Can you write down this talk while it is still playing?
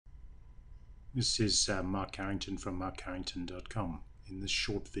This is Mark Carrington from markcarrington.com. In this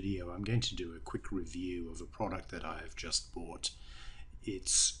short video, I'm going to do a quick review of a product that I have just bought.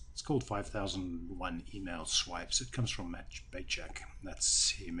 It's called 5001 Email Swipes. It comes from Matt Bacak. That's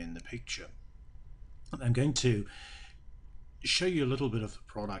him in the picture. And I'm going to show you a little bit of the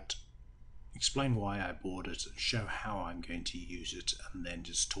product, explain why I bought it, and show how I'm going to use it, and then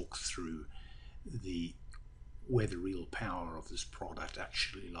just talk through where the real power of this product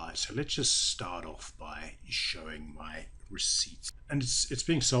actually lies. So let's just start off by showing my receipt. And it's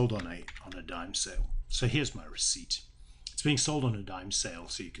being sold on a dime sale. So here's my receipt. It's being sold on a dime sale.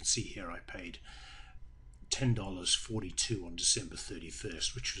 So you can see here I paid $10.42 on December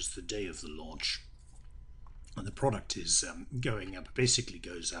 31st, which was the day of the launch. And the product is going up, basically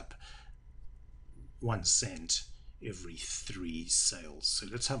goes up 1 cent every 3 sales. So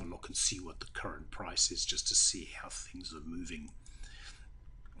let's have a look and see what the current price is, just to see how things are moving.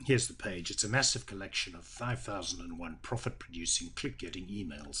 Here's the page. It's a massive collection of 5001 profit-producing, click-getting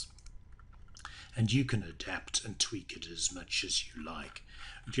emails. And you can adapt and tweak it as much as you like.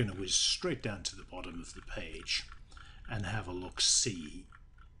 We're going to whiz straight down to the bottom of the page and have a look, see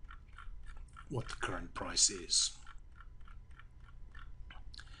what the current price is.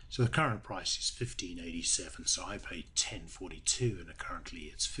 So the current price is $15.87, so I paid $10.42, and currently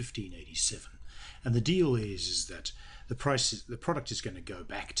it's $15.87. And the deal is that the product is going to go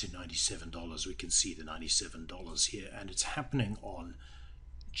back to $97. We can see the $97 here, and it's happening on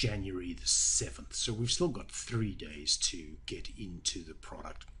January the 7th. So we've still got 3 days to get into the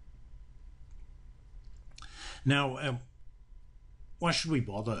product. Now, why should we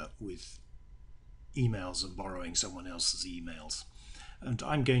bother with emails and borrowing someone else's emails? And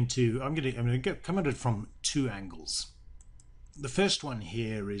I'm going to come at it from 2 angles. The first one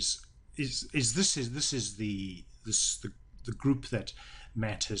here is the group that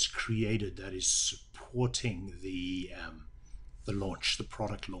Matt has created that is supporting the launch, the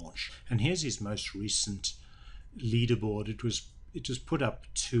product launch. And here's his most recent leaderboard. It was put up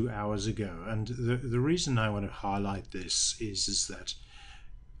 2 hours ago. And the reason I want to highlight this is that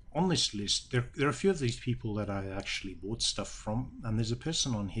on this list, there are a few of these people that I actually bought stuff from, and there's a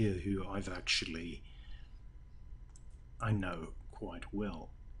person on here who I know quite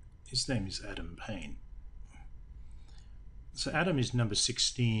well. His name is Adam Payne. So Adam is number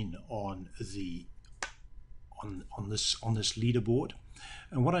 16 on this leaderboard.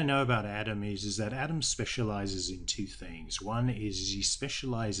 And what I know about Adam is that Adam specializes in 2 things. One is he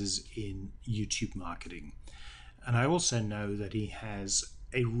specializes in YouTube marketing, and I also know that he has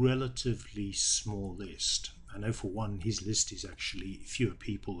a relatively small list. I know for one, his list is actually fewer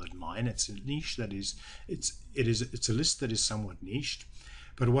people than mine. It's a niche that it's a list that is somewhat niched.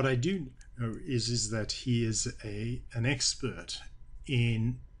 But what I do know is that he is an expert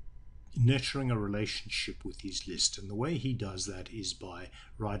in nurturing a relationship with his list, and the way he does that is by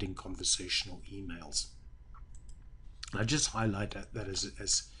writing conversational emails. I just highlight that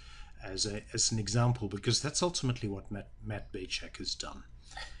as an example, because that's ultimately what Matt Bacak has done.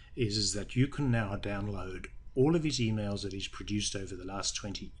 Is that you can now download all of his emails that he's produced over the last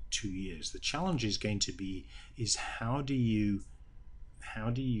 22 years. The challenge is going to be how do you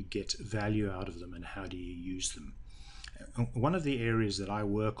get value out of them, and how do you use them? One of the areas that I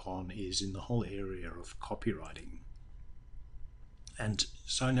work on is in the whole area of copywriting. And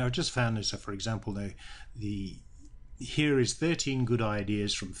so now I just found this. So for example, here is 13 good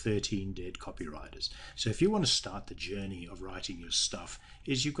ideas from 13 dead copywriters. So if you want to start the journey of writing your stuff,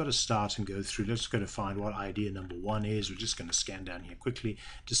 you've got to start and go through. Let's go to find what idea number 1 is. We're just going to scan down here quickly.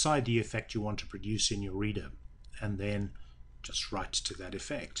 Decide the effect you want to produce in your reader, and then just write to that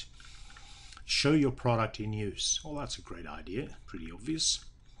effect. Show your product in use. Well, that's a great idea. Pretty obvious.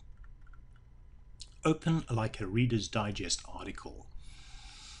 Open like a Reader's Digest article.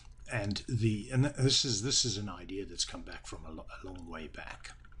 And this is an idea that's come back from a long way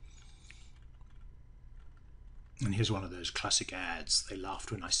back. And here's one of those classic ads. They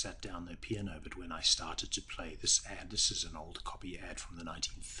laughed when I sat down their piano, but when I started to play this ad, this is an old copy ad from the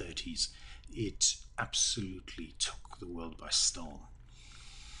 1930s. It absolutely took the world by storm.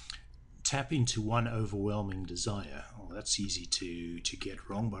 Tap into one overwhelming desire. Well, that's easy to get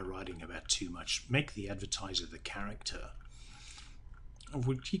wrong by writing about too much. Make the advertiser the character.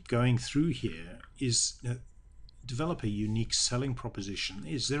 We'll keep going through here. Develop a unique selling proposition.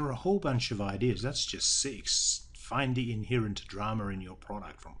 There are a whole bunch of ideas. That's just 6. Find the inherent drama in your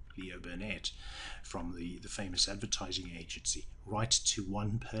product, from Leo Burnett, from the famous advertising agency. Write to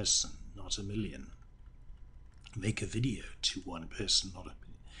one person, not a million. Make a video to one person, not a million.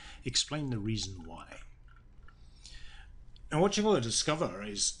 Explain the reason why. And what you will discover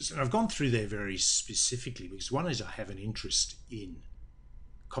is, and I've gone through there very specifically because one is I have an interest in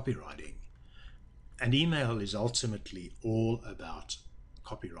copywriting, and email is ultimately all about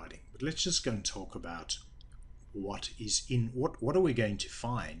copywriting. But let's just go and talk about what are we going to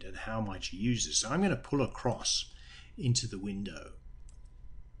find and how might you use this. So I'm going to pull across into the window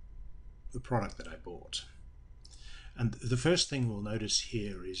the product that I bought. And the first thing we'll notice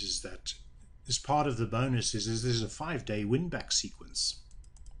here is that as part of the bonus is there's a 5-day win-back sequence.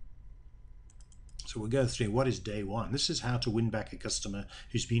 So we'll go through what is day one. This is how to win back a customer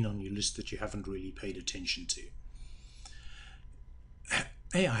who's been on your list that you haven't really paid attention to.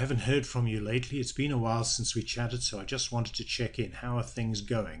 Hey, I haven't heard from you lately. It's been a while since we chatted, so I just wanted to check in. How are things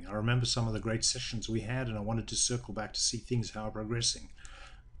going? I remember some of the great sessions we had, and I wanted to circle back to see things how are progressing.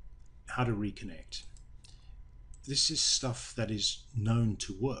 How to reconnect. This is stuff that is known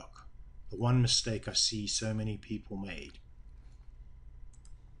to work. The one mistake I see so many people made.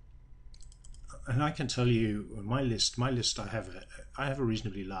 And I can tell you, my list. I have a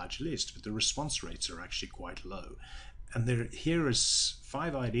reasonably large list, but the response rates are actually quite low. And here is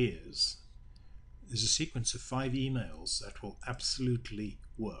 5 ideas. There's a sequence of 5 emails that will absolutely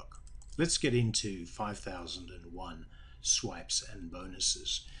work. Let's get into 5001 swipes and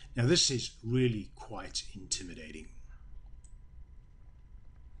bonuses. Now this is really quite intimidating.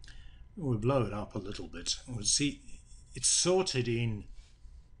 We'll blow it up a little bit. We'll see it's sorted in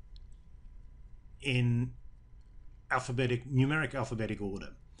numeric alphabetic order.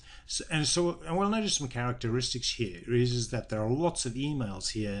 And we'll notice some characteristics here is that there are lots of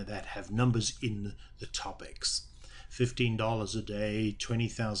emails here that have numbers in the topics. $15 a day,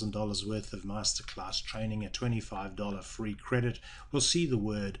 $20,000 worth of masterclass training, a $25 free credit. We'll see the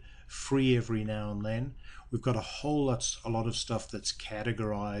word free every now and then. We've got a lot of stuff that's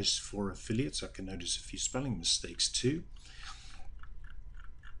categorized for affiliates. I can notice a few spelling mistakes too.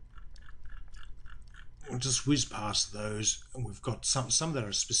 We'll just whiz past those. And we've got some that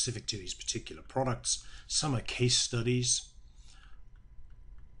are specific to these particular products. Some are case studies.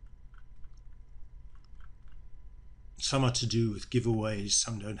 Some are to do with giveaways.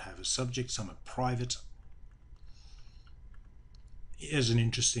 Some don't have a subject. Some are private. Here's an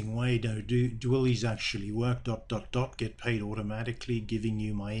interesting way. Do all these actually work? ... Get paid automatically. Giving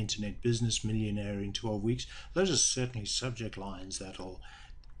you my internet business. Millionaire in 12 weeks. Those are certainly subject lines that'll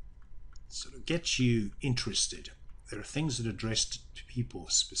sort of get you interested. There are things that are addressed to people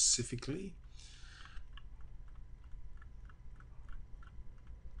specifically.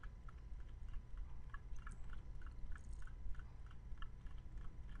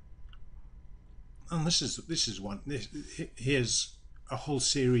 And this is one. Here's a whole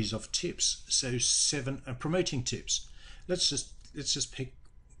series of tips. So 7 promoting tips. Let's just pick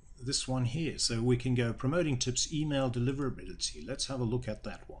this one here. So we can go promoting tips, email deliverability. Let's have a look at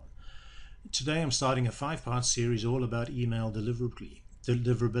that one. Today I'm starting a 5-part series all about email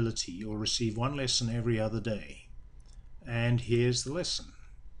deliverability. You'll receive 1 lesson every other day. And here's the lesson.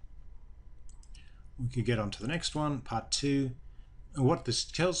 We could get on to the next one, part 2. And what this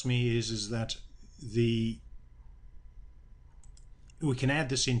tells me is that we can add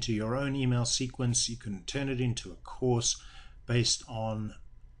this into your own email sequence. You can turn it into a course based on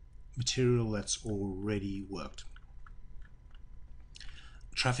material that's already worked.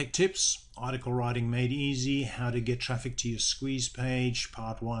 Traffic tips, article writing made easy, how to get traffic to your squeeze page,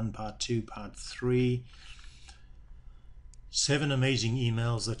 part 1, part 2, part 3. 7 amazing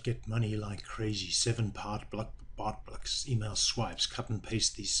emails that get money like crazy. 7 blocks, email swipes. Cut and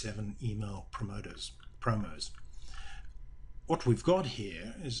paste these 7 email promos. What we've got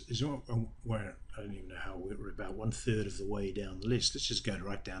here is where I don't even know how we're about 1/3 of the way down the list. Let's just go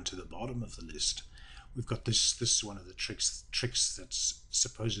right down to the bottom of the list. We've got this is one of the tricks that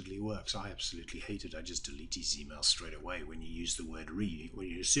supposedly works. I absolutely hate it. I just delete these emails straight away when you use the word read, when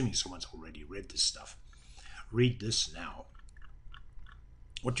you're assuming someone's already read this stuff. Read this now.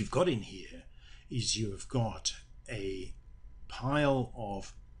 What you've got in here is you have got a pile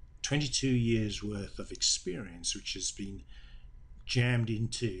of 22 years worth of experience which has been jammed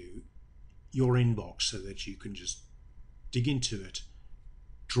into your inbox so that you can just dig into it,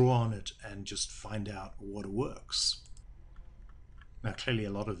 draw on it, and just find out what works. Now clearly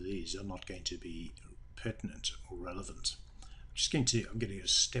a lot of these are not going to be pertinent or relevant. I'm going to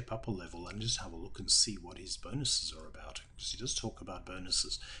step up a level and just have a look and see what his bonuses are about, because he does talk about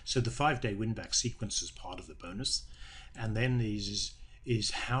bonuses. So the 5-day win-back sequence is part of the bonus, and then these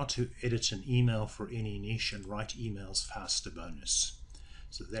is how to edit an email for any niche and write emails faster bonus.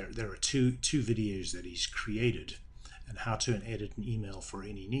 So there are two videos that he's created, and how to edit an email for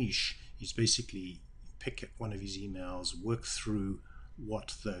any niche. He's basically pick one of his emails, work through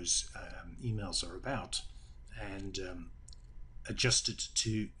what those emails are about, and adjust it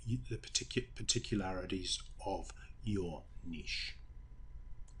to the particularities of your niche.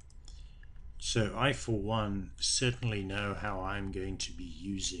 So I, for one, certainly know how I'm going to be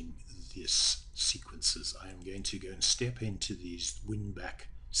using these sequences. I am going to go and step into these win-back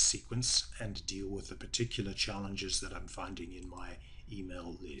sequence and deal with the particular challenges that I'm finding in my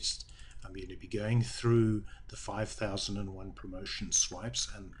email list. I'm going to be going through the 5001 promotion swipes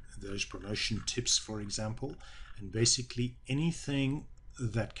and those promotion tips, for example, and basically anything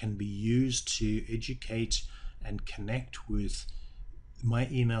that can be used to educate and connect with my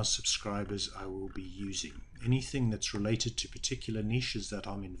email subscribers I will be using. Anything that's related to particular niches that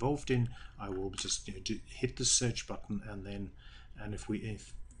I'm involved in, I will just hit the search button, and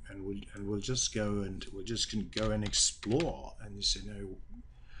we'll just go and explore. And you say,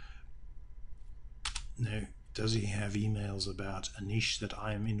 no, does he have emails about a niche that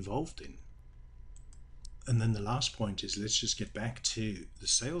I am involved in? And then the last point is, let's just get back to the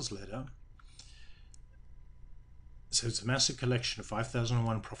sales letter. So it's a massive collection of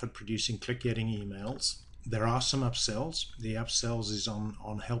 5001 profit-producing click-getting emails. There are some upsells. The upsells is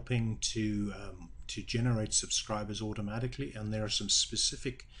on helping to generate subscribers automatically, and there are some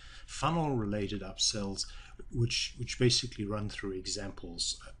specific funnel-related upsells which basically run through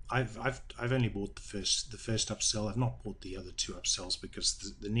examples. I've only bought the first upsell. I've not bought the other two upsells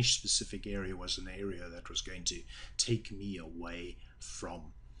because the niche specific area was an area that was going to take me away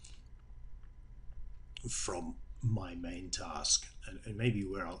from my main task, and maybe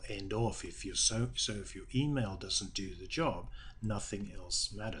where I'll end off. If your email doesn't do the job, nothing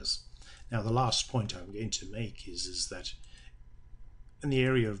else matters. Now, the last point I'm going to make is that in the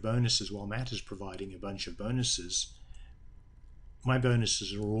area of bonuses, while Matt is providing a bunch of bonuses, my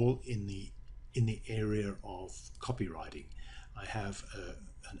bonuses are all in the area of copywriting. I have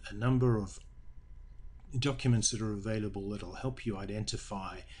a number of documents that are available that'll help you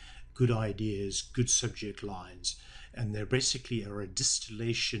identify good ideas, good subject lines, and they're basically a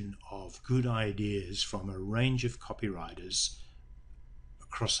distillation of good ideas from a range of copywriters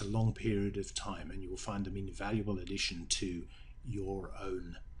across a long period of time, and you'll find them an invaluable addition to your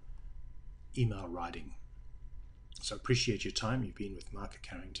own email writing. So I appreciate your time. You've been with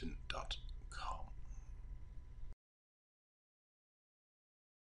marketcarrington.com.